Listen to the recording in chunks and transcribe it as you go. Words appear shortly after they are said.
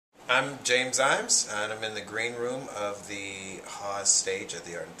I'm James Ijames, and I'm in the green room of the Arcadia Stage at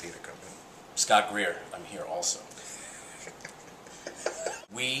the Arden Theater Company. Scott Greer, I'm here also.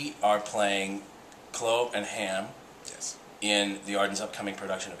 We are playing Clove and Ham in the Arden's upcoming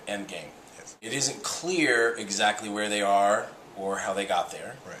production of Endgame. Yes. It isn't clear exactly where they are or how they got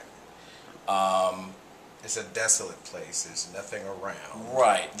there. Right. It's a desolate place. There's nothing around.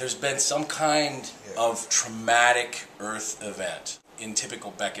 Right. There's been some kind of traumatic Earth event. In typical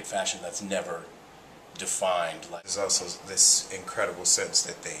Beckett fashion, that's never defined. There's also this incredible sense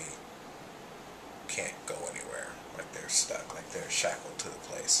that they can't go anywhere. Like they're stuck, like they're shackled to the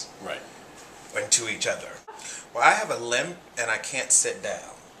place. Right. And to each other. Well, I have a limp and I can't sit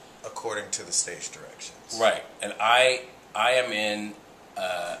down, according to the stage directions. Right. And I am in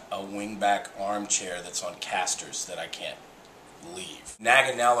a wingback armchair that's on casters that I can't leave. Nag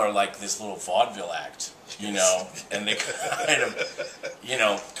and Nell are like this little vaudeville act, you know, and they kind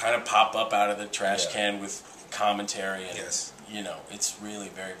of pop up out of the trash can with commentary, and you know, it's really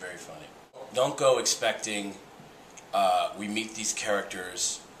very, very funny. Don't go expecting we meet these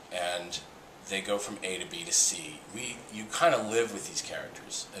characters and they go from A to B to C. You kind of live with these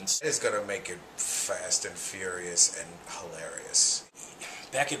characters, and it's gonna make it fast and furious and hilarious.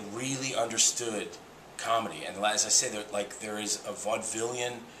 Beckett really understood comedy, and as I say, there is a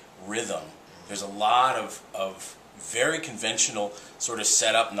vaudevillian rhythm. There's a lot of very conventional sort of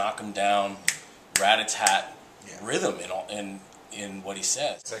set up, knock 'em down, rat-a-tat rhythm in what he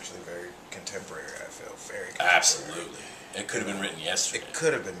says. It's actually very contemporary. I feel very contemporary. Absolutely. It could have been written yesterday. It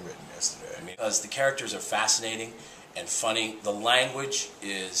could have been written yesterday. I mean, because the characters are fascinating and funny. The language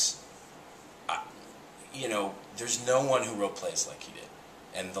is, you know, there's no one who wrote plays like he did,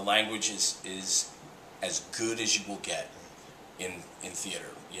 and the language is as good as you will get in theater,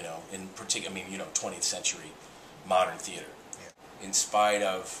 you know, in particular, I mean, you know, 20th century modern theater. Yeah. In spite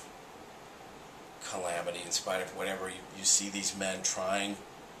of calamity, in spite of whatever, you see these men trying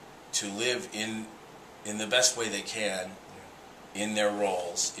to live in the best way they can, in their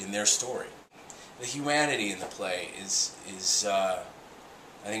roles, in their story. The humanity in the play is I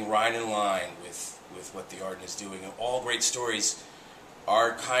think, right in line with what the Arden is doing. And all great stories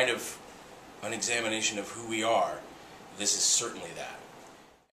are kind of an examination of who we are. This is certainly that.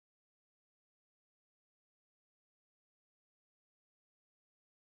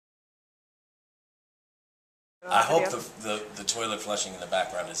 I hope the toilet flushing in the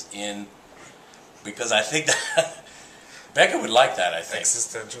background is in, because I think that Beckett would like that, I think.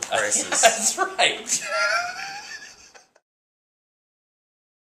 Existential crisis. That's right.